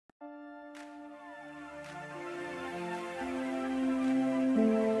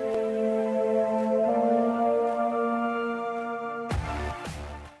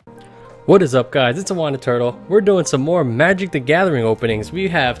What is up, guys? It's Awana Turtle. We're doing some more Magic the Gathering openings. We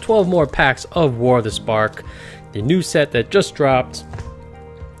have 12 more packs of War of the Spark, the new set that just dropped.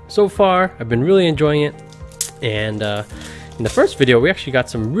 So far, I've been really enjoying it. And in the first video, we actually got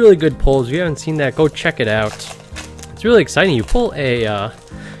some really good pulls. If you haven't seen that, go check it out. It's really exciting. You pull a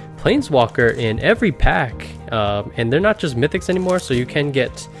Planeswalker in every pack, and they're not just mythics anymore, so you can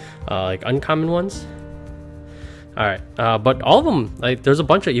get like uncommon ones. Alright, but all of them, like, there's a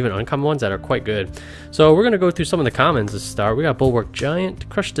bunch of even uncommon ones that are quite good. So we're going to go through some of the commons to start. We got Bulwark Giant,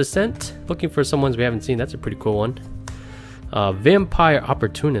 Crush Descent, looking for some ones we haven't seen. That's a pretty cool one. Vampire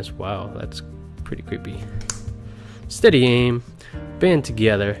Opportunist, wow, that's pretty creepy. Steady Aim, Band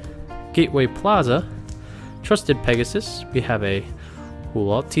Together, Gateway Plaza, Trusted Pegasus. We have a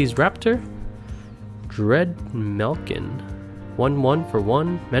Waltham Raptor, Dread Melkin, 1/1 for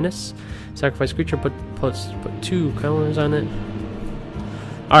 1, Menace. Sacrifice creature, put 2 counters on it.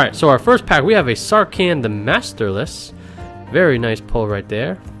 Alright, so our first pack, we have a Sarkhan the Masterless. Very nice pull right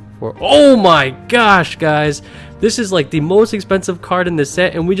there. Oh my gosh, guys! This is like the most expensive card in this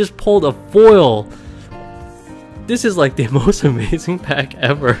set, and we just pulled a foil. This is like the most amazing pack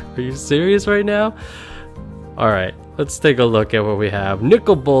ever. Are you serious right now? Alright, let's take a look at what we have.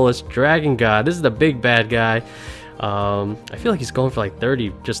 Nicol Bolas, Dragon God. This is the big bad guy. I feel like he's going for like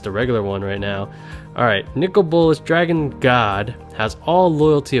 30, just a regular one right now. Alright, Nicol Bolas, Dragon God, has all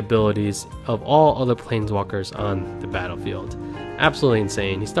loyalty abilities of all other Planeswalkers on the battlefield. Absolutely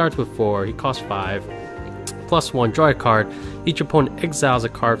insane. He starts with 4, he costs 5, +1, draw a card. Each opponent exiles a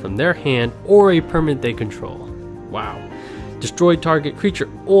card from their hand or a permanent they control. Wow. Destroy target creature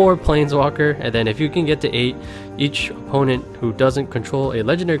or Planeswalker, and then if you can get to 8, each opponent who doesn't control a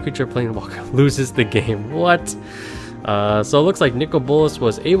legendary creature or Planeswalker loses the game. What? So it looks like Nicol Bolas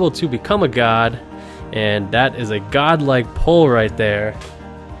was able to become a god, and that is a godlike pull right there.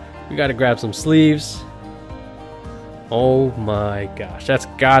 We gotta grab some sleeves. Oh my gosh, that's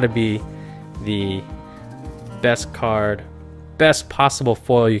gotta be the best card, best possible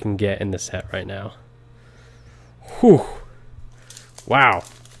foil you can get in the set right now. Whew. Wow.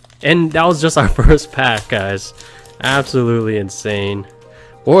 And that was just our first pack, guys. Absolutely insane.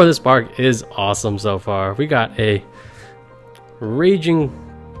 War of the Spark is awesome so far. We got a Raging,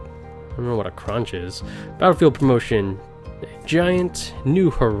 I don't know what a crunch is. Battlefield Promotion, a Giant,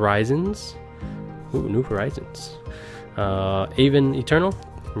 New Horizons. Ooh, New Horizons. Aven Eternal,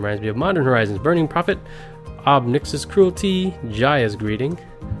 reminds me of Modern Horizons. Burning Prophet, Ob Nixilis Cruelty, Jaya's Greeting.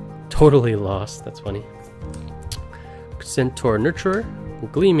 Totally Lost, that's funny. Centaur Nurturer,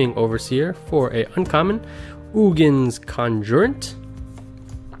 Gleaming Overseer for a uncommon, Ugin's Conjurant,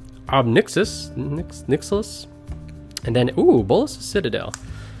 Ob Nixilis, and then, ooh, Bolas' Citadel.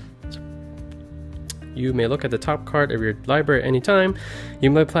 You may look at the top card of your library at any time.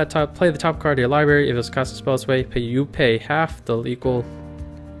 You may play the top card of your library. If it's cast a spell this way, you pay half the equal,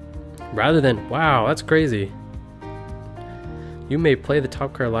 rather than, wow, that's crazy. You may play the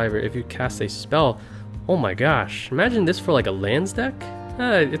top card of your library if you cast a spell. Oh my gosh, imagine this for like a lands deck?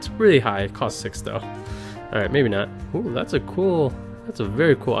 It's really high, it costs 6 though. Alright, maybe not. Ooh, that's a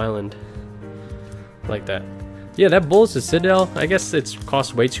very cool island. I like that. Yeah, that Bolas' Citadel, I guess it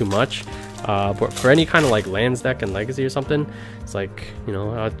costs way too much. But for any kind of like lands deck and legacy or something, it's like, you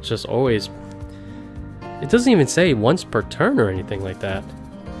know, I'll just always... It doesn't even say once per turn or anything like that.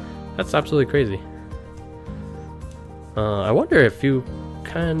 That's absolutely crazy. I wonder if you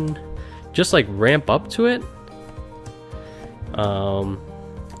can just like ramp up to it,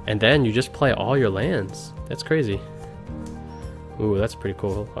 and then you just play all your lands. That's crazy. Ooh, that's pretty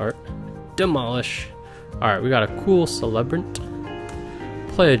cool art. Demolish. Alright, we got a cool Celebrant,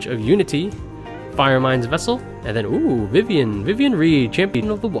 Pledge of Unity, Firemind's Vessel, and then, ooh, Vivian Reed, Champion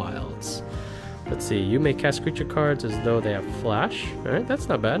of the Wilds. Let's see, you may cast creature cards as though they have flash. Alright, that's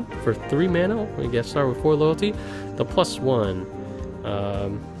not bad. For 3 mana, we get started with 4 loyalty. The +1.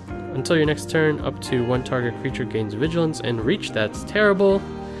 Until your next turn, up to 1 target creature gains vigilance and reach. That's terrible.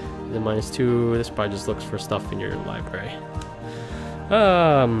 And then -2, this probably just looks for stuff in your library.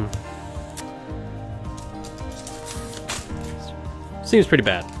 Seems pretty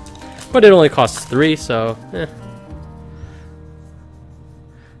bad. But it only costs 3, so I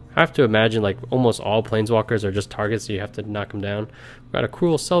have to imagine like almost all Planeswalkers are just targets, so you have to knock them down. We got a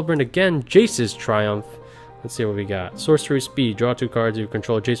Cruel Celebrant again, Jace's Triumph. Let's see what we got. Sorcery Speed, draw 2 cards. You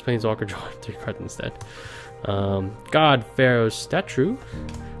control Jace Planeswalker, draw 3 cards instead. God Pharaoh's Statue.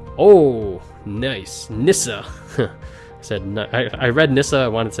 Oh, nice. Nissa. I read Nissa, I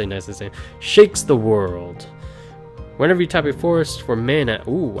wanted to say nice the same. Shakes the World. Whenever you tap a forest for mana,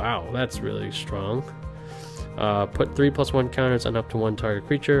 ooh, wow, that's really strong. Put 3/+1 counters on up to 1 target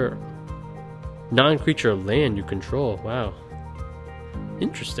creature Non-creature land you control. Wow.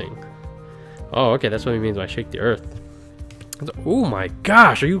 Interesting. Oh, okay, that's what it means by shake the earth. Oh my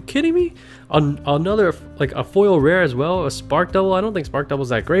gosh, are you kidding me? Another, like a foil rare as well, a spark double. I don't think spark double's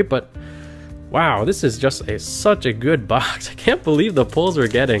that great, but wow, this is just such a good box. I can't believe the pulls we're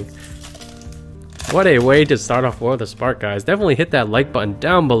getting. What a way to start off War of the Spark, guys. Definitely hit that like button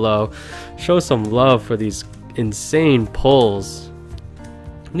down below. Show some love for these insane pulls.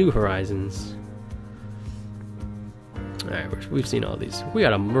 New Horizons. Alright, we've seen all these. We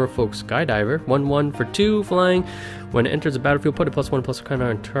got a Merfolk Skydiver. 1/1 for 2 flying. When it enters the battlefield, put a +1/+1 kind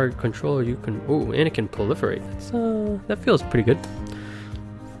on target controller. You can, oh, and it can proliferate. That feels pretty good.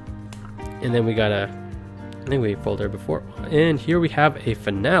 And then we got I think we folded there before. And here we have a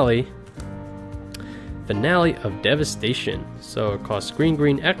Finale. Finale of Devastation. So it costs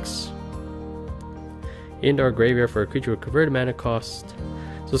green X. Into our graveyard for a creature with converted mana cost.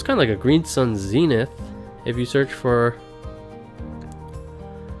 So it's kind of like a Green Sun Zenith. If you search for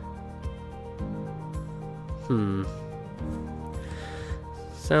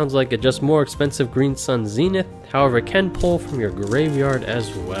sounds like a just more expensive Green Sun Zenith. However, it can pull from your graveyard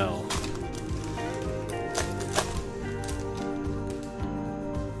as well.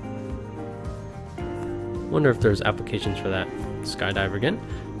 Wonder if there's applications for that. Skydiver again.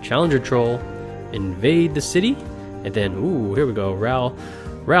 Challenger Troll. Invade the city. And then, ooh, here we go.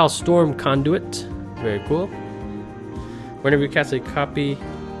 Ral Storm Conduit. Very cool. Whenever you cast or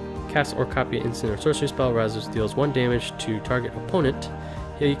copy an instant or sorcery spell, Razors deals 1 damage to target opponent.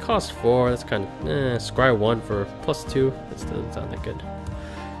 Yeah, you cost 4. That's kind of scry 1 for +2. That doesn't sound that good.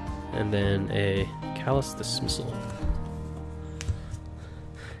 And then a Callous Dismissal.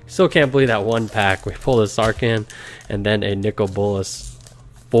 Still can't believe that one pack. We pulled a Sarkhan and then a Nicol Bolas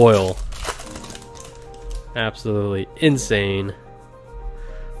foil. Absolutely insane.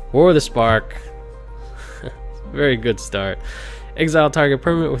 War of the Spark. Very good start. Exile target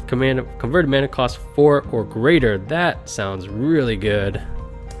permanent with converted mana cost 4 or greater. That sounds really good.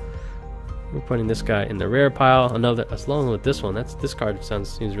 We're putting this guy in the rare pile. Another, as long with this one, this card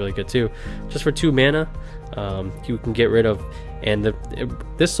seems really good too. Just for 2 mana, you can get rid of, and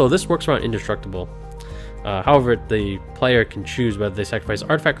this works around indestructible. However, the player can choose whether they sacrifice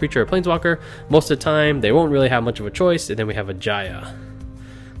artifact, creature, or planeswalker. Most of the time, they won't really have much of a choice. And then we have a Jaya.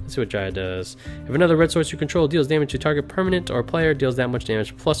 Let's see what Jaya does. If another red source you control deals damage to target permanent or player, deals that much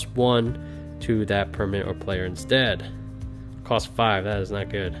damage +1 to that permanent or player instead. Cost 5. That is not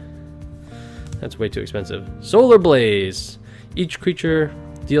good. That's way too expensive. Solar Blaze. Each creature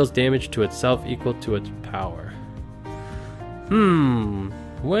deals damage to itself equal to its power.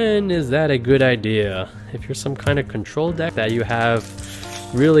 When is that a good idea? If you're some kind of control deck that you have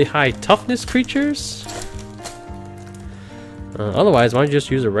really high toughness creatures? Otherwise, why don't you just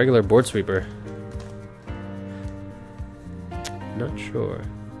use a regular board sweeper? Not sure.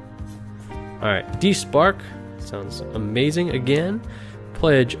 Alright, D-Spark. Sounds amazing again.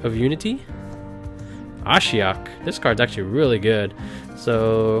 Pledge of Unity. Ashiok. This card's actually really good.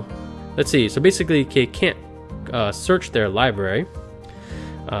 So, let's see. So basically, you can't search their library.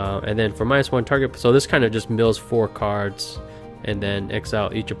 And then for -1 target, so this kind of just mills 4 cards and then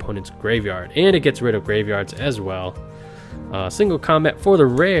exile each opponent's graveyard. And it gets rid of graveyards as well. Single combat for the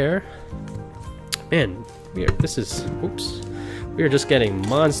rare. Man, we are just getting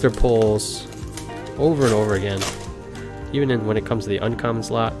monster pulls over and over again. Even when it comes to the uncommon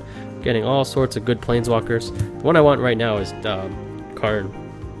slot, getting all sorts of good planeswalkers. The one I want right now is Karn.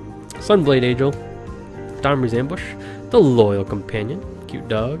 Sunblade Angel, Domri's Ambush, the Loyal Companion, cute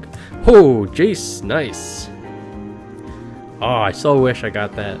dog. Oh, Jace, nice. Oh, I so wish I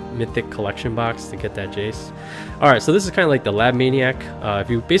got that Mythic Collection box to get that Jace. Alright, so this is kind of like the Lab Maniac. If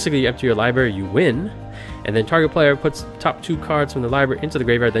you basically empty your library, you win. And then target player puts top 2 cards from the library into the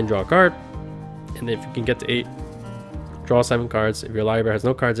graveyard, then draw a card. And then if you can get to 8, draw 7 cards. If your library has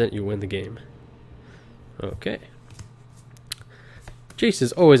no cards in it, you win the game. Okay. Jace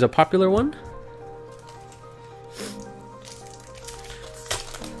is always a popular one.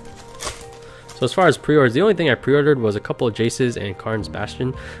 So as far as pre-orders, the only thing I pre-ordered was a couple of Jaces and Karn's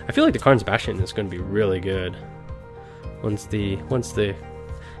Bastion. I feel like the Karn's Bastion is going to be really good once the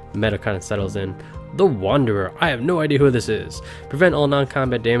meta kind of settles in. The Wanderer. I have no idea who this is. Prevent all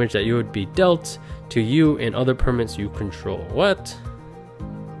non-combat damage that you would be dealt to you and other permanents you control. What?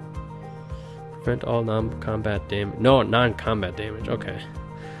 Prevent all non-combat damage. No, non-combat damage. Okay.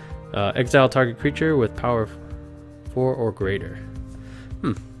 Exile target creature with power 4 or greater.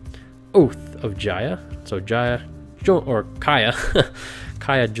 Oath of Jaya. So Jaya, or Kaya.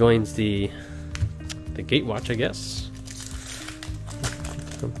 Kaya joins the Gatewatch, I guess.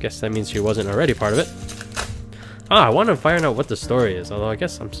 I guess that means she wasn't already part of it. Ah, I want to find out what the story is, although I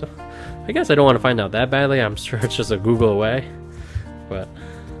guess I don't want to find out that badly. I'm sure it's just a Google away, but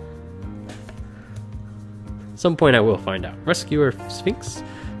at some point I will find out. Rescuer Sphinx,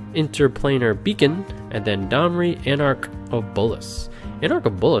 Interplanar Beacon, and then Domri, Anarch of Bolus. Anarch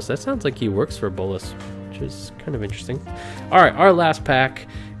of Bolus, that sounds like he works for Bolus, which is kind of interesting. Alright, our last pack.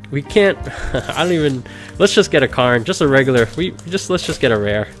 We can't, let's just get a Karn, just a regular, let's just get a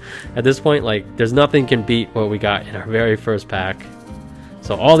rare. At this point, like, there's nothing can beat what we got in our very first pack.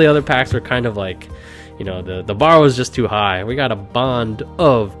 So all the other packs were kind of like, you know, the bar was just too high. We got a Bond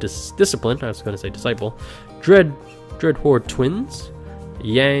of Discipline, I was going to say Disciple, Dreadhorde Twins,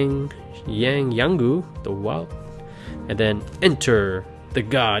 Yangu, the Wild, and then Enter the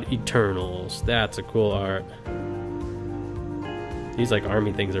God Eternals. That's a cool art. These like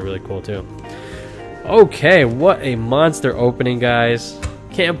army things are really cool too. Okay, what a monster opening, guys.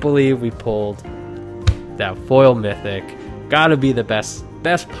 Can't believe we pulled that foil mythic. Gotta be the best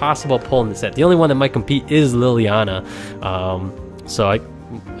possible pull in the set. The only one that might compete is Liliana. So I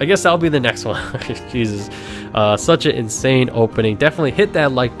guess that'll be the next one. Jesus, such an insane opening. Definitely hit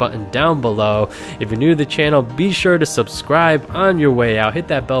that like button down below. If you're new to the channel, be sure to subscribe on your way out. Hit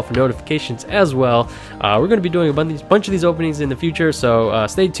that bell for notifications as well. We're going to be doing a bunch of these openings in the future, so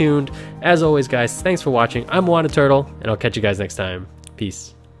stay tuned. As always, guys, thanks for watching. I'm Turtle, and I'll catch you guys next time.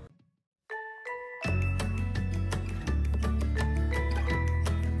 Peace.